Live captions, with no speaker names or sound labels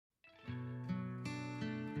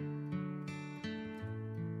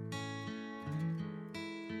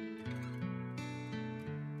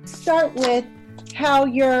start with how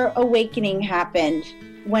your awakening happened,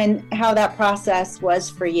 how that process was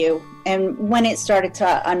for you, and when it started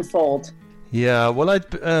to unfold. Yeah, well, I'd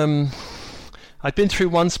been through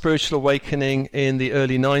one spiritual awakening in the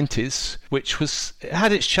early 90s, which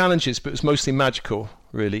had its challenges, but it was mostly magical,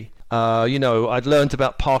 really. I'd learned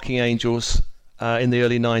about parking angels in the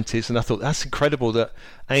early 90s, and I thought, that's incredible that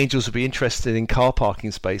angels would be interested in car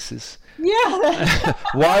parking spaces. Yeah.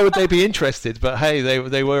 Why would they be interested? But hey,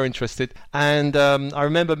 they were interested. And I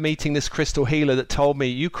remember meeting this crystal healer that told me,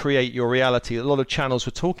 you create your reality. A lot of channels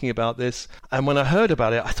were talking about this. And when I heard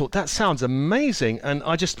about it, I thought, that sounds amazing. And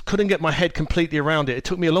I just couldn't get my head completely around it. It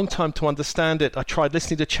took me a long time to understand it. I tried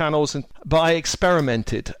listening to channels, but I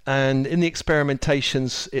experimented. And in the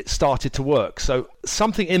experimentations, it started to work. So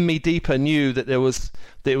something in me deeper knew that it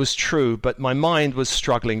was true, but my mind was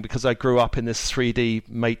struggling because I grew up in this 3D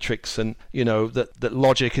matrix, and that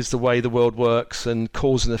logic is the way the world works, and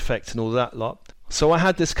cause and effect and all that lot. So I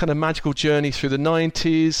had this kind of magical journey through the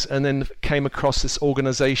 90s, and then came across this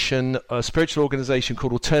organization, a spiritual organization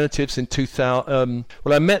called Alternatives in 2000.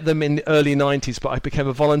 I met them in the early 90s, but I became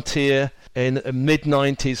a volunteer in the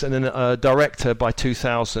mid-90s and then a director by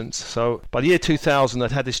 2000. So by the year 2000,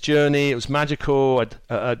 I'd had this journey. It was magical.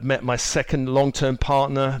 I'd met my second long-term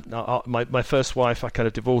partner. My first wife, I kind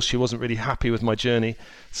of divorced. She wasn't really happy with my journey,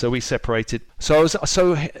 so we separated. So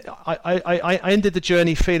I ended the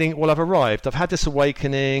journey feeling, well, I've arrived. I've had this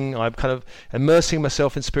awakening. I'm kind of immersing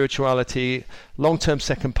myself in spirituality. Long-term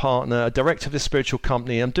second partner, a director of this spiritual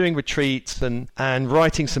company. I'm doing retreats and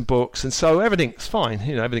writing some books, and so everything's fine.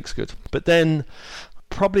 Everything's good. But then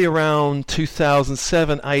probably around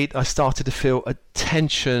 2007-8, I started to feel a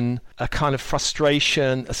tension, a kind of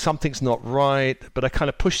frustration, something's not right, but I kind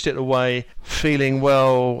of pushed it away, feeling,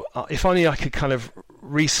 well, if only I could kind of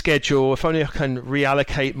reschedule, if only I can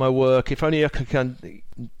reallocate my work, if only I can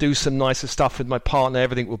do some nicer stuff with my partner,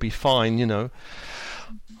 everything will be fine,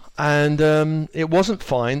 And it wasn't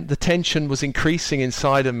fine. The tension was increasing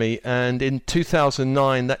inside of me, and in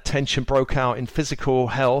 2009 that tension broke out in physical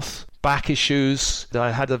health, back issues. I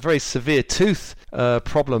had a very severe tooth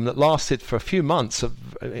problem that lasted for a few months.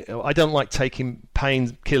 I don't like taking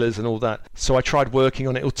painkillers and all that, so I tried working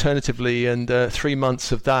on it alternatively, and 3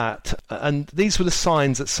 months of that. And these were the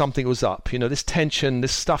signs that something was up. This tension,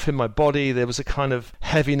 this stuff in my body, there was a kind of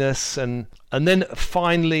heaviness, and then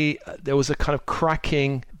finally there was a kind of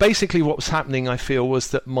cracking. Basically what was happening, I feel, was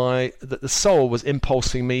that the soul was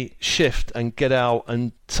impulsing me, shift and get out,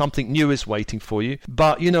 and something new is waiting for you.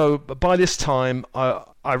 But by this time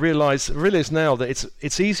I realize now that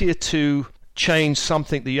it's easier to change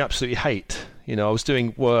something that you absolutely hate. I was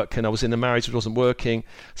doing work and I was in a marriage that wasn't working,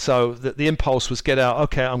 so the impulse was get out.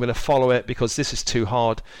 Okay, I'm going to follow it because this is too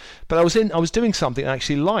hard. But I was doing something I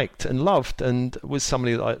actually liked and loved, and with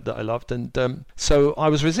somebody that I loved, and so I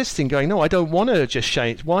was resisting, going, no, I don't want to just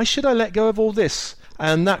change. Why should I let go of all this?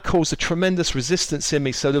 And that caused a tremendous resistance in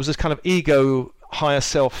me. So there was this kind of ego, higher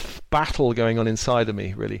self battle going on inside of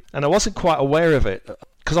me, really, and I wasn't quite aware of it.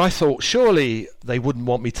 Because I thought, surely they wouldn't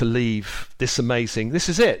want me to leave this amazing. This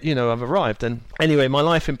is it, I've arrived. And anyway, my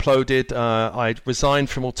life imploded. I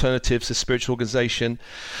resigned from Alternatives, a spiritual organization.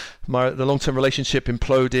 The long-term relationship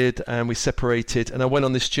imploded, and we separated. And I went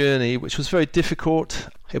on this journey, which was very difficult.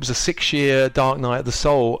 It was a 6-year dark night of the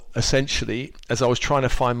soul, essentially, as I was trying to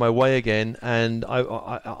find my way again. And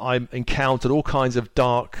I encountered all kinds of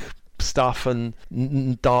dark stuff and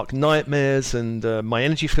dark nightmares, and my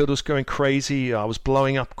energy field was going crazy. I was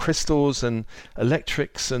blowing up crystals and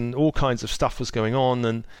electrics, and all kinds of stuff was going on,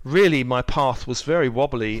 and really my path was very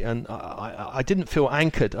wobbly, and I didn't feel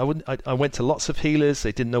anchored. I went to lots of healers.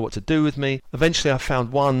 They didn't know what to do with me. Eventually I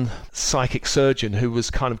found one psychic surgeon who was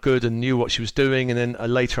kind of good and knew what she was doing, and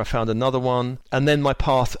then later I found another one, and then my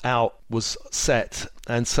path out was set.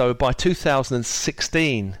 And so by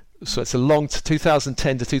 2016, so it's a long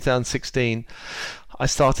 2010 to 2016, I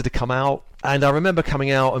started to come out. And I remember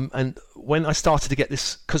coming out, and when I started to get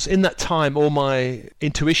this, because in that time all my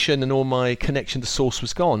intuition and all my connection to source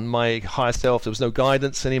was gone, my higher self, there was no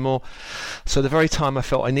guidance anymore. So the very time I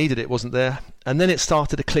felt I needed it wasn't there. And then it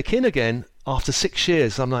started to click in again after 6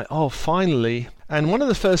 years. I'm like, oh, finally. And one of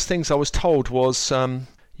the first things I was told was,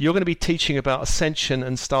 you're going to be teaching about ascension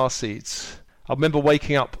and starseeds. I remember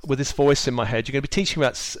waking up with this voice in my head, you're going to be teaching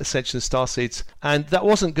about ascension and starseeds. And that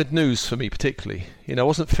wasn't good news for me particularly. I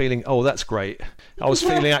wasn't feeling, oh, that's great. I was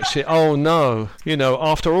feeling actually, oh no,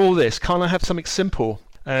 after all this, can't I have something simple?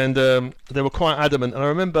 And they were quite adamant. And I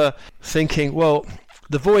remember thinking, well,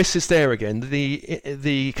 the voice is there again.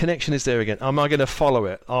 The connection is there again. Am I going to follow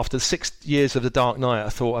it? After 6 years of the dark night, I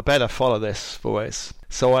thought I better follow this voice.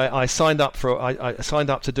 So I signed up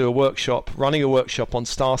to do a workshop, running a workshop on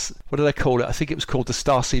what do they call it? I think it was called the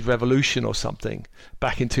Starseed Revolution or something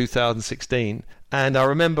back in 2016. And I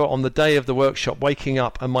remember on the day of the workshop waking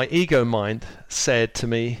up and my ego mind said to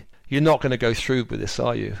me, "You're not going to go through with this,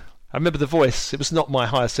 are you?" I remember the voice. It was not my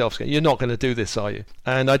higher self saying, "You're not going to do this, are you?"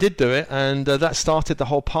 And I did do it, and that started the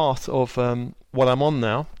whole path of what I'm on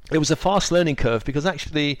now. It was a fast learning curve because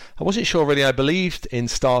actually I wasn't sure really I believed in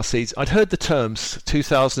starseeds. I'd heard the terms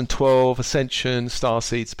 2012 Ascension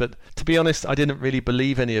starseeds, but to be honest, I didn't really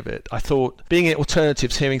believe any of it. I thought being at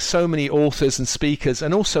Alternatives, hearing so many authors and speakers,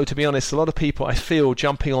 and also, to be honest, a lot of people I feel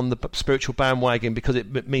jumping on the spiritual bandwagon because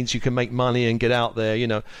it means you can make money and get out there, you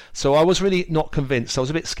know. So I was really not convinced. I was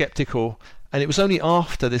a bit skeptical. And it was only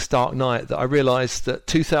after this dark night that I realized that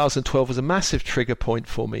 2012 was a massive trigger point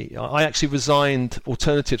for me. I actually resigned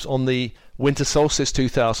Alternatives on the winter solstice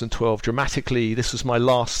 2012 dramatically. This was my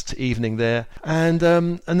last evening there, and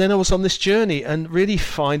then I was on this journey and really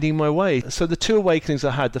finding my way. So the two awakenings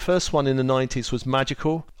I had, the first one in the 90s was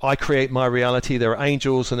magical. I create my reality. There are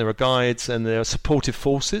angels and there are guides and there are supportive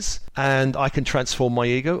forces, and I can transform my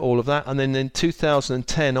ego, all of that. And then in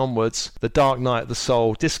 2010 onwards, the dark night of the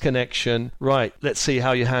soul, disconnection. Right, let's see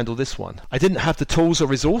how you handle this one. I didn't have the tools or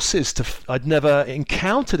resources I'd never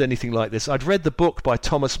encountered anything like this. I'd read the book by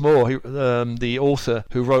Thomas More, the author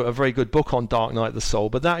who wrote a very good book on Dark Night of the Soul,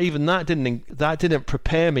 but that didn't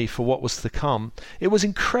prepare me for what was to come. It was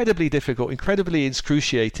incredibly difficult, incredibly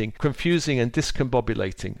excruciating, confusing and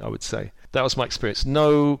discombobulating, I would say. That was my experience.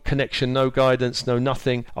 No connection, no guidance, no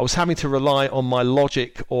nothing. I was having to rely on my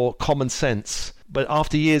logic or common sense. But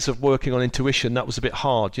after years of working on intuition, that was a bit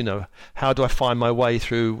hard, you know. How do I find my way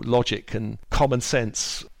through logic and common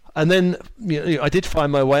sense? And then I did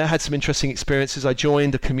find my way. I had some interesting experiences. I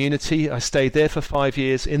joined a community. I stayed there for 5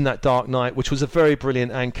 years in that dark night, which was a very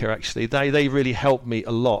brilliant anchor, actually. They really helped me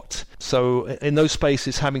a lot. So in those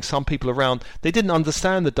spaces, having some people around, they didn't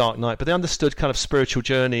understand the dark night, but they understood kind of spiritual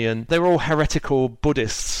journey, and they were all heretical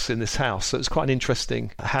Buddhists in this house. So it was quite an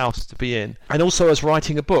interesting house to be in. And also I was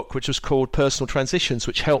writing a book, which was called Personal Transitions,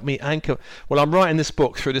 which helped me anchor. Well, I'm writing this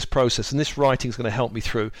book through this process, and this writing is going to help me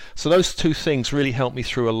through. So those two things really helped me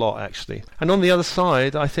through a lot, actually. And on the other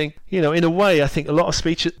side, I think, in a way, I think a lot of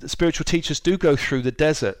spiritual teachers do go through the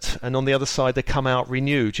desert, and on the other side, they come out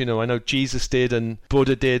renewed. I know Jesus did, and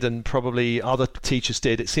Buddha did, and probably other teachers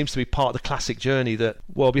did. It seems to be part of the classic journey that,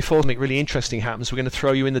 well, before something really interesting happens, we're going to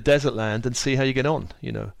throw you in the desert land and see how you get on,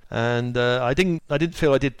 And I didn't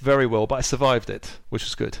feel I did very well, but I survived it, which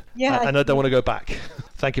was good. Yeah. And I don't want to go back.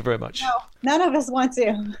 Thank you very much. No, none of us want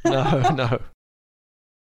to. No.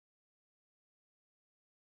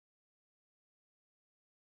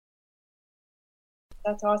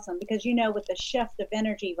 That's awesome, because with the shift of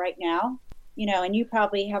energy right now, and you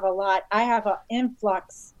probably have I have an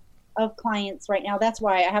influx of clients right now. That's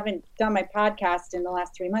why I haven't done my podcast in the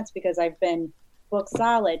last 3 months, because I've been booked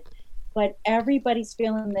solid. But everybody's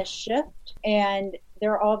feeling this shift, and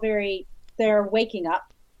they're waking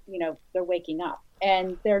up, they're waking up,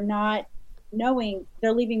 and they're not knowing,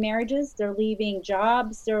 they're leaving marriages, they're leaving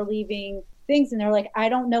jobs, they're leaving things, and they're like, I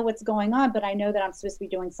don't know what's going on, but I know that I'm supposed to be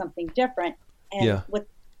doing something different. And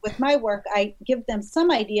with my work, I give them some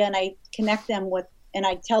idea, and I connect them with, and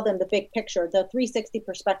I tell them the big picture, the 360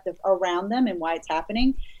 perspective around them and why it's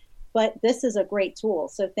happening. But this is a great tool.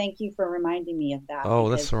 So thank you for reminding me of that. Oh,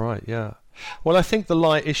 that's all right. Yeah. Well, I think the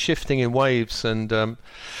light is shifting in waves, and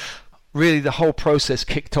really the whole process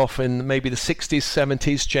kicked off in maybe the 60s,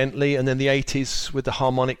 70s gently, and then the 80s with the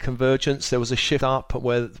harmonic convergence. There was a shift up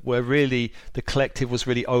where really the collective was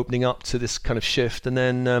really opening up to this kind of shift. And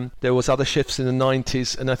then there was other shifts in the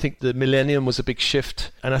 90s, and I think the millennium was a big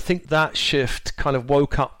shift. And I think that shift kind of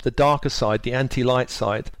woke up the darker side, the anti-light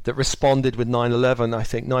side, that responded with 9/11. I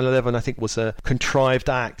think 9/11 was a contrived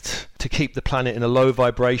act to keep the planet in a low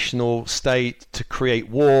vibrational state, to create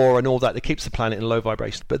war and all that keeps the planet in low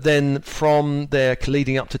vibration. But then from there,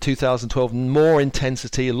 leading up to 2012, more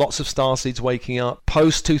intensity, lots of starseeds waking up.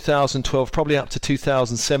 Post 2012, probably up to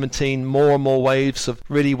 2017, more and more waves of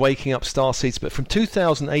really waking up starseeds. But from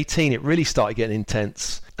 2018, it really started getting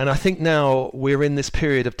intense. And I think now we're in this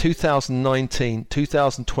period of 2019,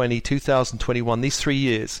 2020, 2021, these 3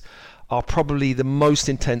 years are probably the most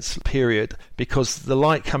intense period, because the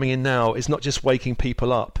light coming in now is not just waking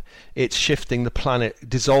people up, it's shifting the planet,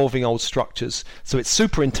 dissolving old structures. So it's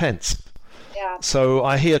super intense. Yeah. So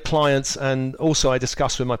I hear clients, and also I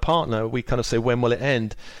discuss with my partner, we kind of say, when will it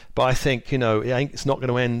end? But I think, it's not going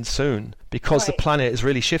to end soon, because the planet is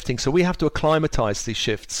really shifting. So we have to acclimatize these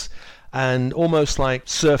shifts and almost like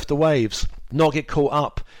surf the waves, not get caught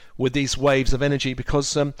up with these waves of energy,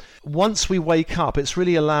 because once we wake up, it's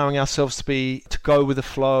really allowing ourselves to go with the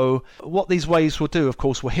flow. What these waves will do, of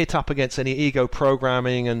course, will hit up against any ego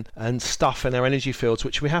programming and stuff in our energy fields,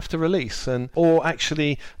 which we have to release. Or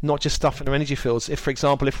actually not just stuff in our energy fields. If, for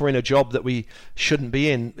example, if we're in a job that we shouldn't be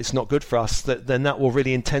in, it's not good for us, then that will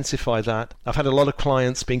really intensify that. I've had a lot of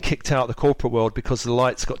clients being kicked out of the corporate world because the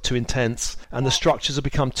lights got too intense and the structures have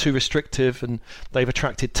become too restrictive, and they've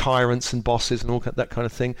attracted tyrants and bosses and all that kind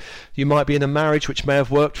of thing. You might be in a marriage which may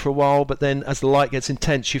have worked for a while, but then as the light gets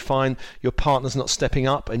intense, you find your partner's not stepping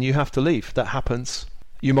up and you have to leave. That happens.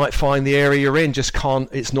 You might find the area you're in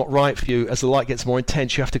it's not right for you. As the light gets more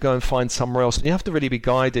intense, you have to go and find somewhere else. And you have to really be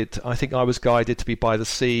guided. I think I was guided to be by the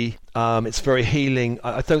sea. It's very healing.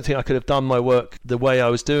 I don't think I could have done my work the way I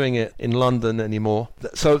was doing it in London anymore.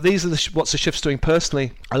 So these are what's the shift's doing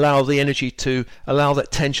personally. Allow the energy to allow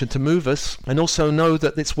that tension to move us, and also know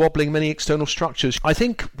that it's wobbling many external structures. I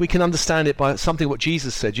think we can understand it by something what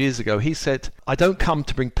Jesus said years ago. He said, I don't come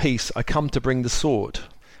to bring peace, I come to bring the sword.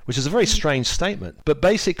 Which is a very strange statement. But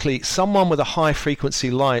basically, someone with a high frequency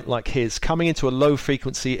light like his coming into a low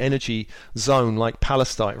frequency energy zone like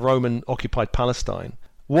Palestine, Roman occupied Palestine,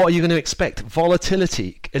 what are you going to expect?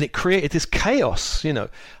 Volatility. And it created this chaos,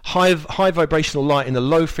 high vibrational light in a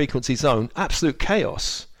low frequency zone, absolute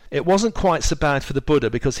chaos. It wasn't quite so bad for the Buddha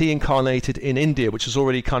because he incarnated in India, which was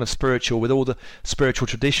already kind of spiritual with all the spiritual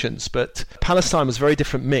traditions. But Palestine was a very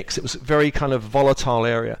different mix. It was a very kind of volatile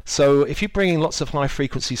area. So if you're bringing lots of high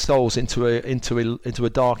frequency souls into a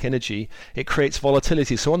dark energy, it creates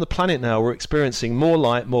volatility. So on the planet now, we're experiencing more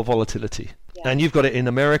light, more volatility. And you've got it in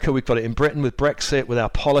America, we've got it in Britain with Brexit, with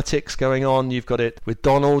our politics going on. You've got it with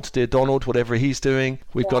dear Donald, whatever he's doing.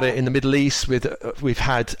 We've got it in the Middle East we've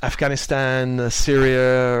had Afghanistan,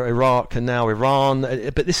 Syria, Iraq, and now Iran.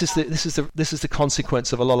 But this is the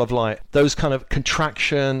consequence of a lot of light. Those kind of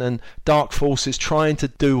contraction and dark forces trying to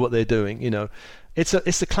do what they're doing, It's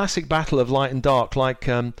the classic battle of light and dark. Like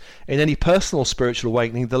in any personal spiritual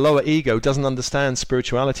awakening, the lower ego doesn't understand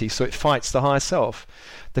spirituality, so it fights the higher self.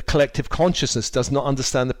 The collective consciousness does not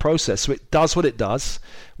understand the process, so it does what it does,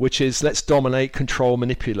 which is let's dominate, control,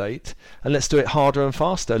 manipulate, and let's do it harder and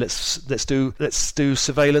faster. Let's do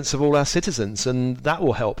surveillance of all our citizens, and that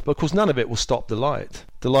will help, because none of it will stop the light.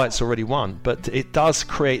 The light's already won, but it does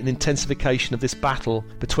create an intensification of this battle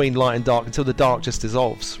between light and dark until the dark just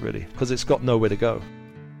dissolves, really, because it's got nowhere to go.